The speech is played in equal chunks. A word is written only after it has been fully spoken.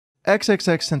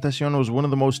XXXTentacion was one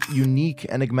of the most unique,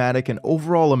 enigmatic, and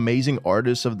overall amazing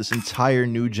artists of this entire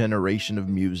new generation of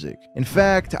music. In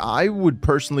fact, I would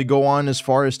personally go on as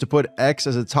far as to put X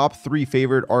as a top 3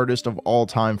 favorite artist of all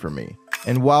time for me.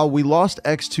 And while we lost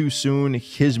X too soon,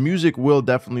 his music will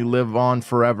definitely live on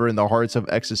forever in the hearts of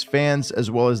X's fans, as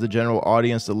well as the general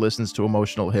audience that listens to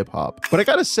emotional hip-hop. But I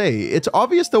gotta say, it's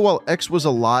obvious that while X was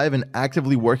alive and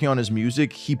actively working on his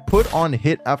music, he put on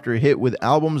hit after hit with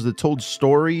albums that told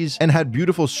stories and had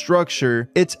beautiful structure.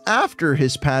 It's after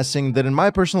his passing that, in my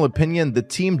personal opinion, the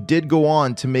team did go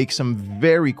on to make some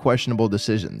very questionable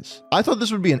decisions. I thought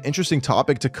this would be an interesting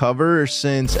topic to cover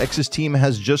since X's team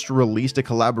has just released a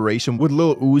collaboration with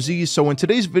Lil Uzi, so in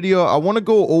today's video I want to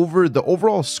go over the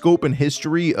overall scope and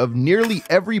history of nearly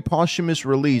every posthumous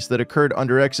release that occurred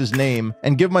under X's name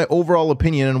and give my overall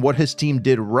opinion on what his team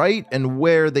did right and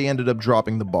where they ended up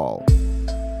dropping the ball.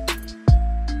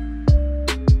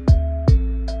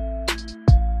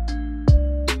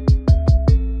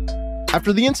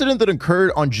 After the incident that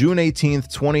occurred on June 18th,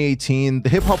 2018, the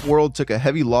hip-hop world took a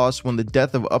heavy loss when the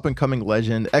death of up-and-coming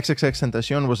legend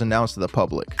XXXTentacion was announced to the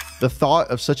public. The thought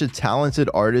of such a talented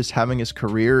artist having his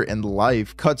career and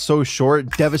life cut so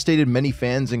short devastated many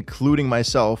fans, including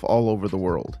myself, all over the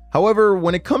world. However,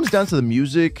 when it comes down to the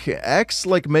music, X,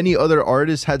 like many other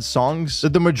artists, had songs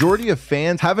that the majority of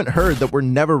fans haven't heard that were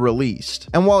never released.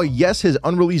 And while yes, his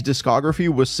unreleased discography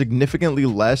was significantly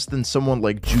less than someone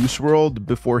like wrld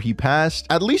before he passed,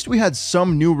 at least we had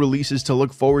some new releases to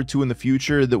look forward to in the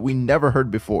future that we never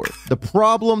heard before. The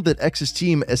problem that X's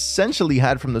team essentially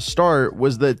had from the start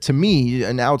was that, to me,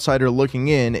 an outsider looking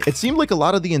in, it seemed like a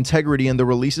lot of the integrity in the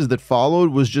releases that followed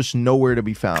was just nowhere to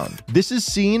be found. This is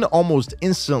seen almost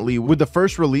instantly with the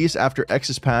first release after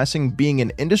X's passing being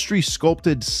an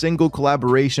industry-sculpted single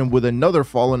collaboration with another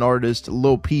fallen artist,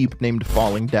 Lil Peep, named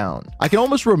Falling Down. I can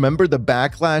almost remember the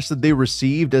backlash that they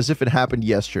received as if it happened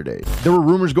yesterday. There were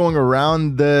rumors going around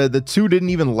the two didn't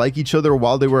even like each other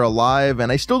while they were alive,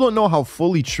 and I still don't know how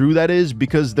fully true that is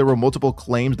because there were multiple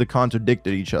claims that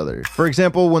contradicted each other. For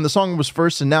example, when the song was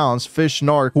first announced, Fish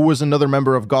Narc, who was another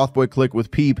member of Gothboy Clique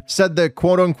with Peep, said that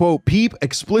quote-unquote Peep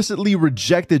explicitly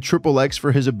rejected XXX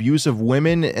for his abuse of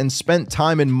women and spent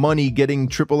time and money getting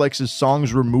XXX's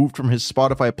songs removed from his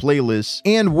Spotify playlist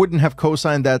and wouldn't have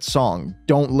co-signed that song.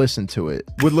 Don't listen to it.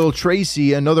 With Lil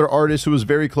Tracy, another artist who was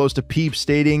very close to Peep,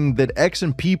 stating that X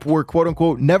and Peep were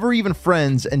quote-unquote never even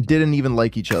friends and didn't even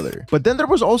like each other. But then there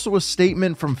was also a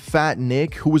statement from Fat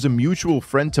Nick, who was a mutual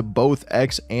friend to both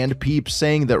X and Peep,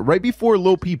 saying that right before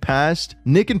Lil Peep passed,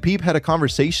 Nick and Peep had a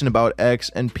conversation about X,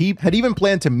 and Peep had even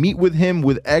planned to meet with him,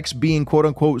 with X being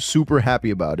quote-unquote super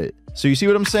happy about it. So you see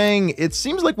what I'm saying? It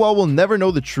seems like while we'll never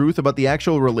know the truth about the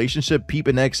actual relationship Peep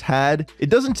and X had, it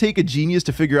doesn't take a genius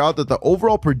to figure out that the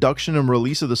overall production and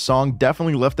release of the song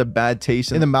definitely left a bad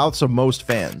taste in the mouths of most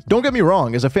fans. Don't get me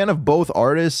wrong, as a fan of both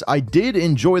artists, I did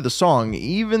enjoy the song,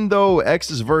 even though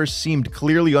X's verse seemed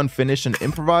clearly unfinished and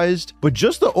improvised, but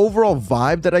just the overall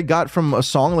vibe that I got from a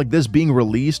song like this being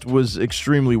released was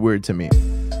extremely weird to me.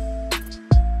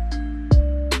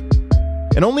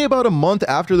 And only about a month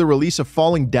after the release of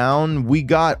Falling Down, we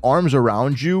got Arms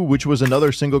Around You, which was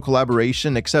another single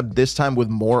collaboration, except this time with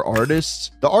more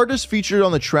artists. The artists featured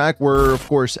on the track were, of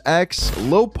course, X,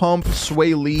 Lil Pump,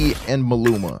 Sway Lee, and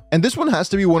Maluma. And this one has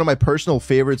to be one of my personal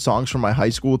favorite songs from my high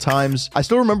school times. I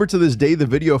still remember to this day the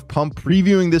video of Pump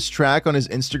previewing this track on his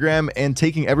Instagram and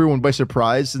taking everyone by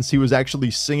surprise, since he was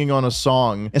actually singing on a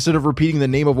song instead of repeating the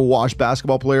name of a washed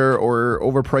basketball player or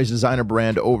overpriced designer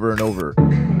brand over and over.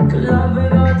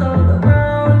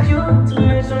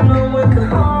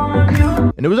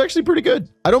 And it was actually pretty good.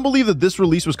 I don't believe that this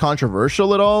release was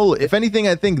controversial at all. If anything,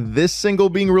 I think this single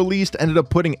being released ended up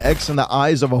putting X in the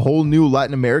eyes of a whole new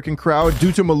Latin American crowd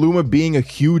due to Maluma being a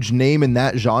huge name in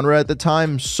that genre at the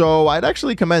time, so I'd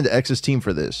actually commend X's team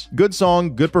for this. Good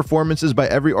song, good performances by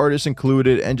every artist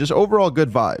included, and just overall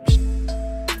good vibes.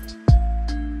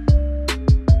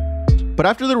 But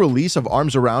after the release of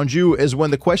Arms Around You is when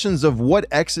the questions of what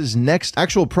X's next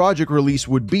actual project release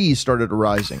would be started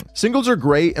arising. Singles are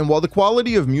great, and while the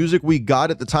quality of music we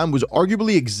got at the time was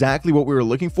arguably exactly what we were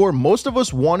looking for, most of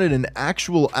us wanted an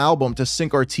actual album to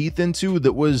sink our teeth into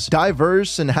that was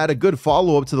diverse and had a good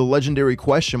follow-up to the legendary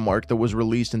Question Mark that was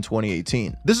released in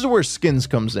 2018. This is where Skins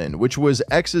comes in, which was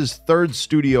X's third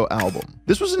studio album.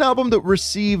 This was an album that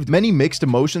received many mixed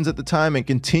emotions at the time and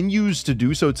continues to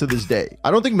do so to this day.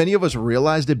 I don't think many of us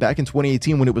realized it back in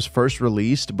 2018 when it was first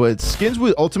released, but Skins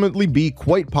would ultimately be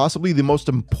quite possibly the most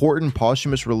important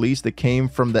posthumous release that came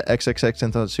from the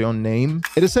XXXTENTACION name.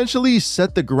 It essentially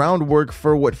set the groundwork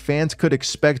for what fans could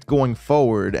expect going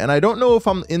forward, and I don't know if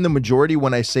I'm in the majority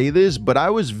when I say this, but I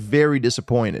was very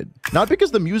disappointed. Not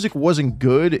because the music wasn't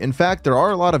good. In fact, there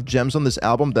are a lot of gems on this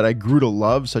album that I grew to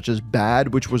love, such as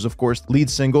Bad, which was of course lead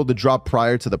single to drop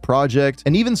prior to the project,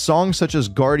 and even songs such as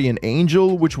Guardian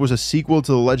Angel, which was a sequel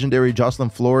to the legendary Jocelyn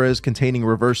Flores, containing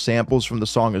reverse samples from the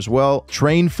song as well.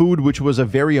 Train Food, which was a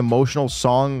very emotional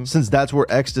song, since that's where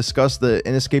X discussed the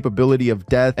inescapability of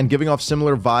death and giving off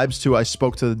similar vibes to I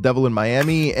Spoke to the Devil in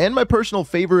Miami, and my personal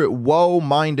favorite, Whoa,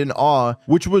 Mind and Awe,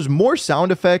 which was more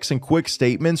sound effects and quick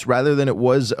statements rather than it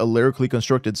was a lyrically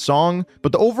constructed song.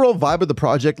 But the overall vibe of the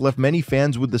project left many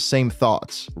fans with the same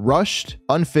thoughts: rushed,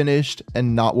 unfinished,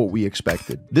 and not what we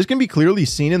expected. This can be clearly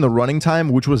seen in the running time,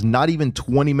 which was not even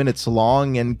 20 minutes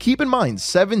long, and keep in mind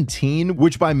 17,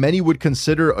 which by many would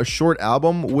consider a short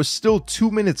album, was still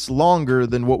 2 minutes longer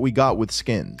than what we got with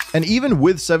Skins. And even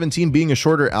with 17 being a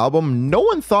shorter album, no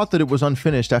one thought that it was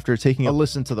unfinished after taking a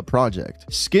listen to the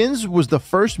project. Skins was the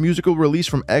first musical release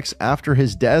from X after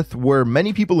his death, where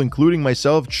many people, including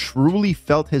myself, truly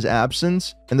felt his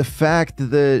absence and the fact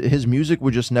that his music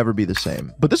would just never be the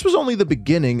same. But this was only the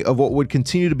beginning of what would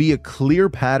continue to be a clear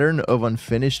pattern of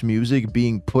unfinished music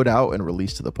being put out and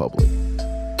released to the public.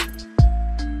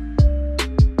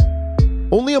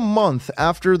 Only a month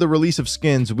after the release of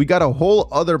Skins, we got a whole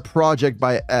other project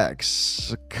by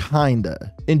X.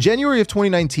 Kinda. In January of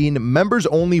 2019, Members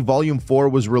Only Volume 4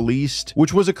 was released,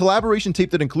 which was a collaboration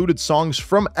tape that included songs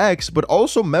from X, but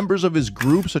also members of his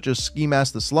group such as Ski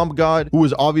Mask the Slump God, who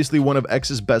was obviously one of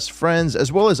X's best friends,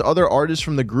 as well as other artists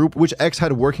from the group which X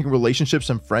had working relationships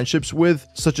and friendships with,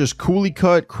 such as Cooley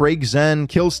Cut, Craig Zen,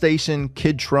 Kill Station,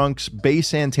 Kid Trunks, Bay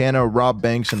Santana, Rob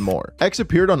Banks, and more. X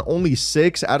appeared on only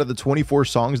 6 out of the 24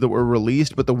 songs that were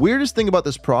released, but the weirdest thing about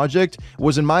this project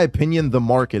was, in my opinion, the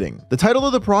marketing. The title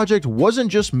of the project wasn't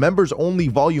just Members Only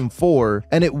Volume 4,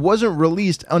 and it wasn't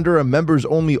released under a Members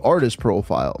Only artist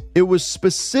profile. It was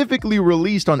specifically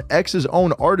released on X's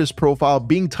own artist profile,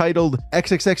 being titled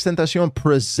XXXTENTACION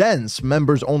Presents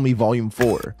Members Only Volume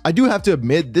 4. I do have to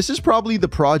admit, this is probably the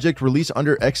project released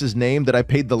under X's name that I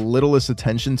paid the littlest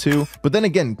attention to, but then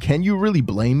again, can you really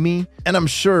blame me? And I'm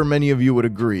sure many of you would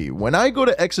agree. When I go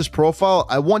to X's profile,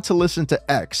 I want to listen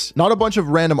to X, not a bunch of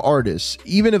random artists,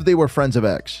 even if they were friends of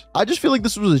X. I just feel like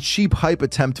this was a cheap hype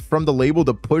attempt from the label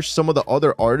to push some of the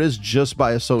other artists just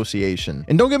by association.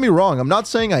 And don't get me wrong, I'm not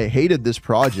saying I hated this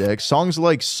project. Songs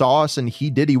like Sauce and He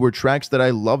Diddy were tracks that I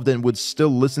loved and would still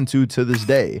listen to this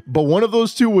day. But one of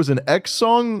those two was an X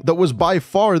song that was by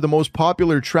far the most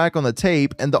popular track on the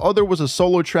tape, and the other was a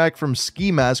solo track from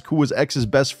Ski Mask, who was X's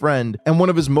best friend and one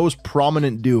of his most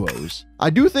prominent duos. I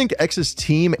do think X's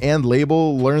team and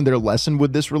label learned their lesson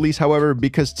with this release, however,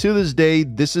 because to this day,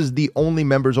 this is the only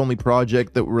members only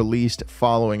project that released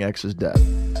following X's death.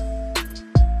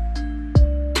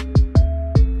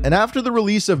 And after the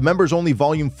release of Members Only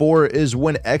Volume 4 is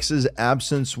when X's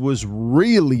absence was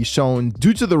really shown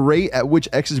due to the rate at which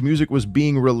X's music was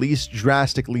being released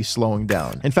drastically slowing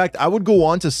down. In fact, I would go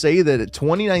on to say that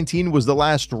 2019 was the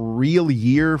last real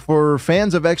year for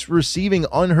fans of X receiving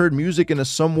unheard music in a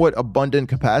somewhat abundant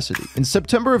capacity. In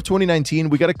September of 2019,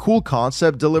 we got a cool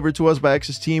concept delivered to us by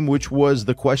X's team, which was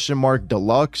the Question Mark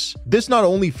Deluxe. This not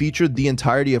only featured the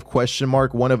entirety of Question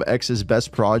Mark, one of X's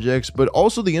best projects, but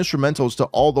also the instrumentals to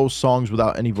all those songs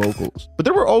without any vocals. But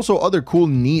there were also other cool,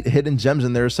 neat hidden gems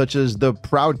in there, such as the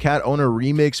Proud Cat Owner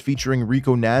remix featuring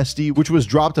Rico Nasty, which was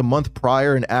dropped a month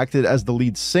prior and acted as the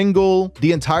lead single,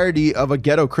 the entirety of A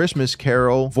Ghetto Christmas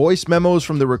Carol, voice memos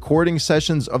from the recording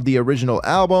sessions of the original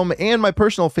album, and my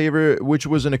personal favorite, which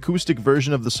was an acoustic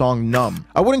version of the song Numb.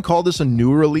 I wouldn't call this a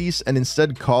new release, and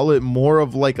instead call it more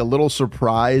of like a little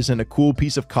surprise and a cool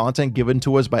piece of content given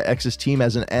to us by X's team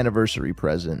as an anniversary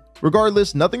present.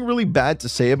 Regardless, nothing really bad to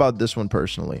say about this one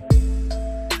personally.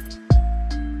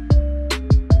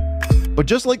 But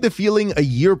just like the feeling a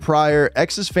year prior,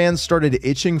 X's fans started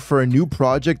itching for a new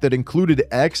project that included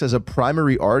X as a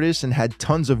primary artist and had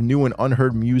tons of new and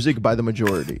unheard music by the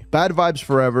majority. Bad Vibes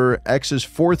Forever, X's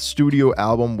 4th studio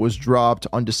album, was dropped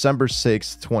on December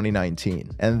 6th,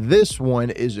 2019. And this one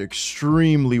is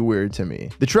extremely weird to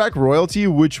me. The track Royalty,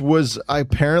 which was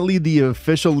apparently the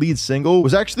official lead single,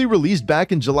 was actually released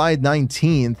back in July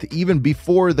 19th, even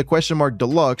before the Question Mark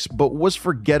Deluxe, but was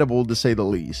forgettable to say the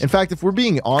least. In fact, if we're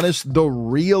being honest, the the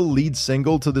real lead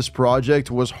single to this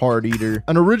project was Hard Eater,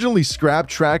 an originally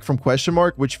scrapped track from Question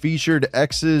Mark, which featured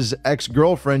X's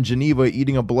ex-girlfriend Geneva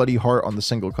eating a bloody heart on the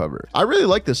single cover. I really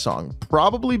like this song,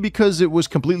 probably because it was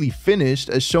completely finished,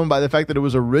 as shown by the fact that it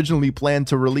was originally planned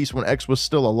to release when X was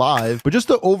still alive, but just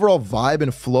the overall vibe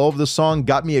and flow of the song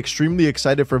got me extremely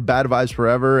excited for Bad Vibes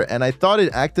Forever, and I thought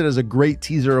it acted as a great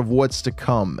teaser of what's to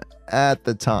come at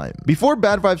the time. Before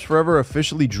Bad Vibes Forever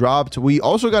officially dropped, we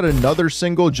also got another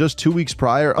single just 2 weeks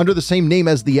prior under the same name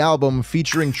as the album,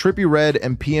 featuring Trippie Redd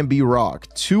and PNB Rock,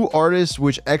 two artists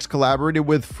which X collaborated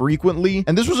with frequently,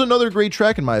 and this was another great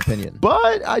track in my opinion.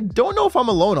 But I don't know if I'm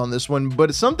alone on this one,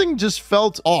 but something just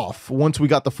felt off once we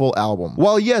got the full album.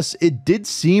 While yes, it did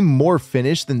seem more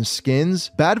finished than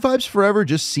Skins, Bad Vibes Forever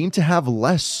just seemed to have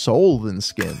less soul than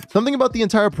Skins. Something about the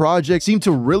entire project seemed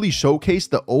to really showcase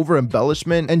the over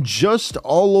embellishment and just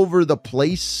all over the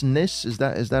placeness. Is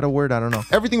that a word? I don't know.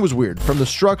 Everything was weird, from the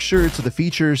structure to the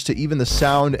features to even the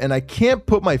sound, and I can't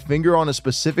put my finger on a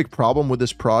specific problem with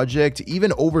this project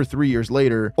even over 3 years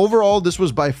later. Overall, this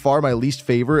was by far my least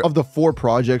favorite of the 4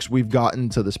 projects we've gotten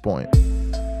to this point.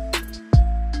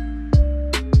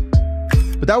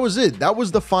 But that was it. That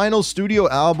was the final studio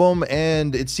album,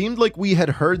 and it seemed like we had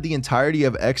heard the entirety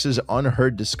of X's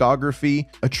unheard discography,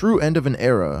 a true end of an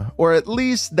era, or at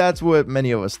least that's what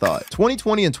many of us thought.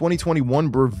 2020 and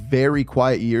 2021 were very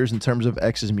quiet years in terms of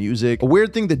X's music. A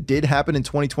weird thing that did happen in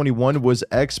 2021 was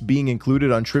X being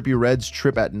included on Trippie Redd's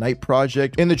Trip at Night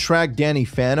project in the track Danny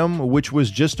Phantom, which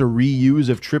was just a reuse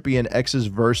of Trippie and X's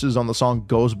verses on the song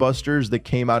Ghostbusters that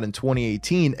came out in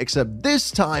 2018, except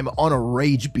this time on a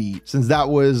rage beat, since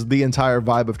that was the entire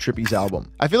vibe of Trippie's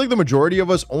album. I feel like the majority of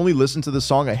us only listened to the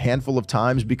song a handful of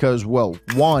times because, well,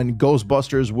 1,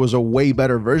 Ghostbusters was a way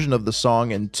better version of the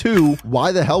song, and 2,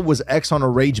 why the hell was X on a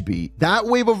rage beat? That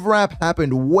wave of rap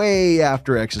happened way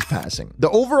after X's passing. The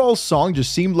overall song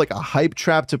just seemed like a hype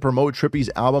trap to promote Trippie's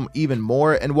album even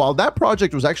more, and while that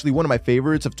project was actually one of my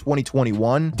favorites of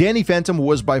 2021, Danny Phantom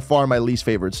was by far my least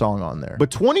favorite song on there. But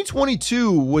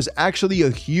 2022 was actually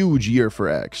a huge year for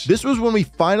X. This was when we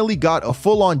finally got a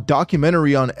full-on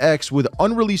documentary on X with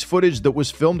unreleased footage that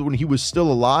was filmed when he was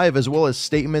still alive, as well as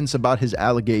statements about his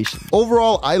allegations.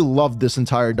 Overall, I loved this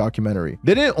entire documentary.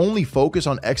 They didn't only focus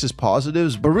on X's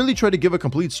positives, but really tried to give a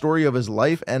complete story of his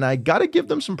life, and I gotta give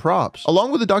them some props.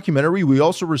 Along with the documentary, we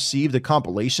also received a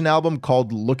compilation album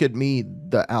called Look at Me,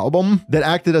 the album, that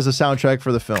acted as a soundtrack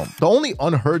for the film. The only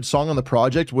unheard song on the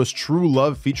project was True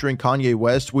Love featuring Kanye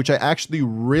West, which I actually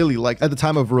really liked at the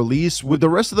time of release, with the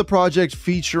rest of the project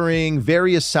featuring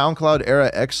various SoundCloud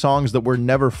era X songs that were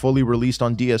never fully released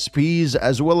on DSPs,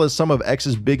 as well as some of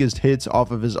X's biggest hits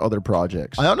off of his other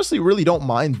projects. I honestly really don't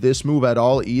mind this move at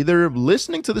all either.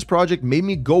 Listening to this project made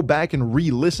me go back and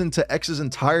re-listen to X's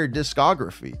entire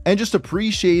discography and just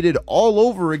appreciate it all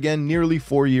over again nearly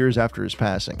 4 years after his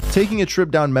passing. Taking a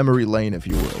trip down memory lane, if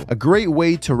you will. A great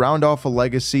way to round off a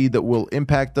legacy that will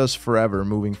impact us forever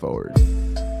moving forward.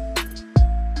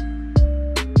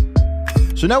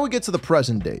 So now we get to the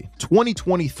present day,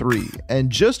 2023, and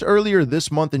just earlier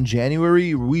this month in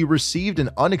January, we received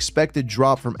an unexpected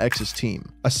drop from X's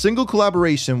team. A single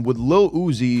collaboration with Lil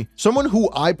Uzi, someone who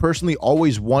I personally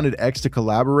always wanted X to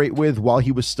collaborate with while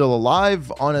he was still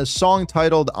alive, on a song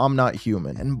titled I'm Not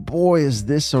Human. And boy, is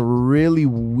this a really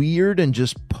weird and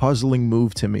just puzzling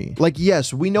move to me. Like,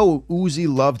 yes, we know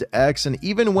Uzi loved X and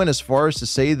even went as far as to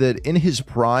say that in his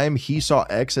prime, he saw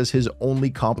X as his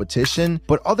only competition,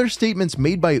 but other statements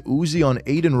made by Uzi on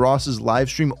Aiden Ross's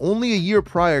livestream only a year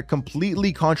prior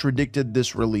completely contradicted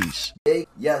this release.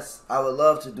 Yes, I would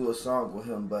love to do a song with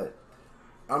him, but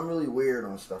I'm really weird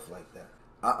on stuff like that.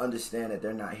 I understand that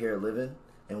they're not here living,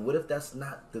 and what if that's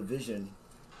not the vision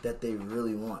that they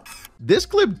really want? This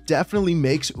clip definitely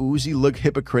makes Uzi look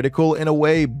hypocritical in a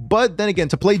way, but then again,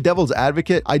 to play devil's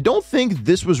advocate, I don't think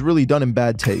this was really done in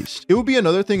bad taste. It would be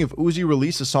another thing if Uzi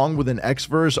released a song with an X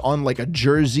verse on like a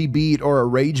Jersey beat or a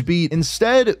rage beat.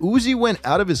 Instead, Uzi went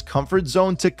out of his comfort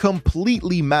zone to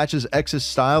completely match his X's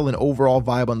style and overall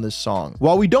vibe on this song.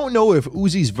 While we don't know if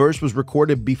Uzi's verse was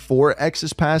recorded before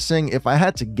X's passing, if I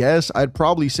had to guess, I'd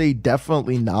probably say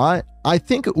definitely not. I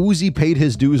think Uzi paid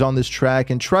his dues on this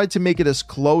track and tried to make it as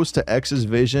close to X's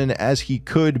vision as he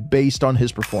could based on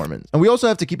his performance. And we also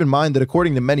have to keep in mind that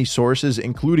according to many sources,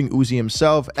 including Uzi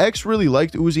himself, X really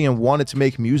liked Uzi and wanted to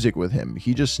make music with him.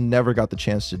 He just never got the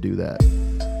chance to do that.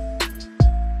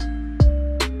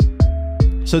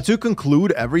 So to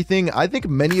conclude everything, I think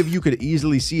many of you could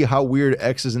easily see how weird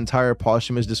X's entire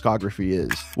posthumous discography is.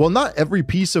 While not every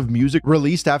piece of music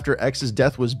released after X's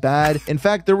death was bad, in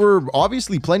fact, there were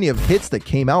obviously plenty of hits that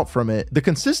came out from it, the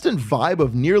consistent vibe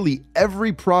of nearly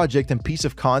every project and piece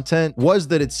of content was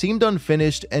that it seemed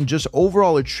unfinished and just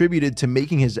overall attributed to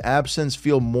making his absence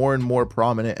feel more and more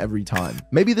prominent every time.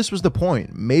 Maybe this was the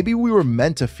point. Maybe we were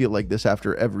meant to feel like this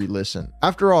after every listen.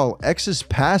 After all, X's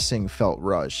passing felt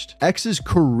rushed. X's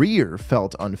career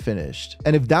felt unfinished.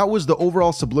 And if that was the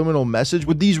overall subliminal message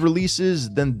with these releases,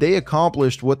 then they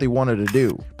accomplished what they wanted to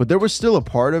do. But there was still a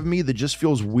part of me that just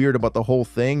feels weird about the whole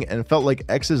thing and felt like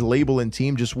X's label and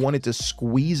team just wanted to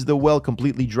squeeze the well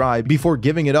completely dry before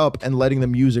giving it up and letting the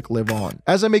music live on.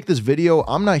 As I make this video,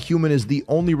 I'm Not Human is the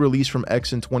only release from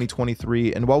X in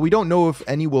 2023, and while we don't know if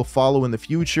any will follow in the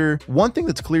future, one thing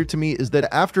that's clear to me is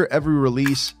that after every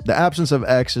release, the absence of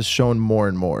X is shown more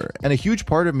and more, and a huge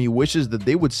part of me wishes that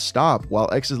they would stop while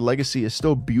X's legacy is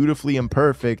still beautifully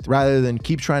imperfect rather than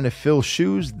keep trying to fill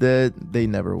shoes that they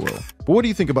never will. But what do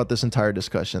you think about this entire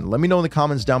discussion? Let me know in the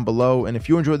comments down below, and if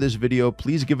you enjoyed this video,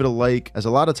 please give it a like, as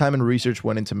a lot of time and research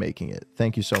went into making it.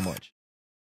 Thank you so much.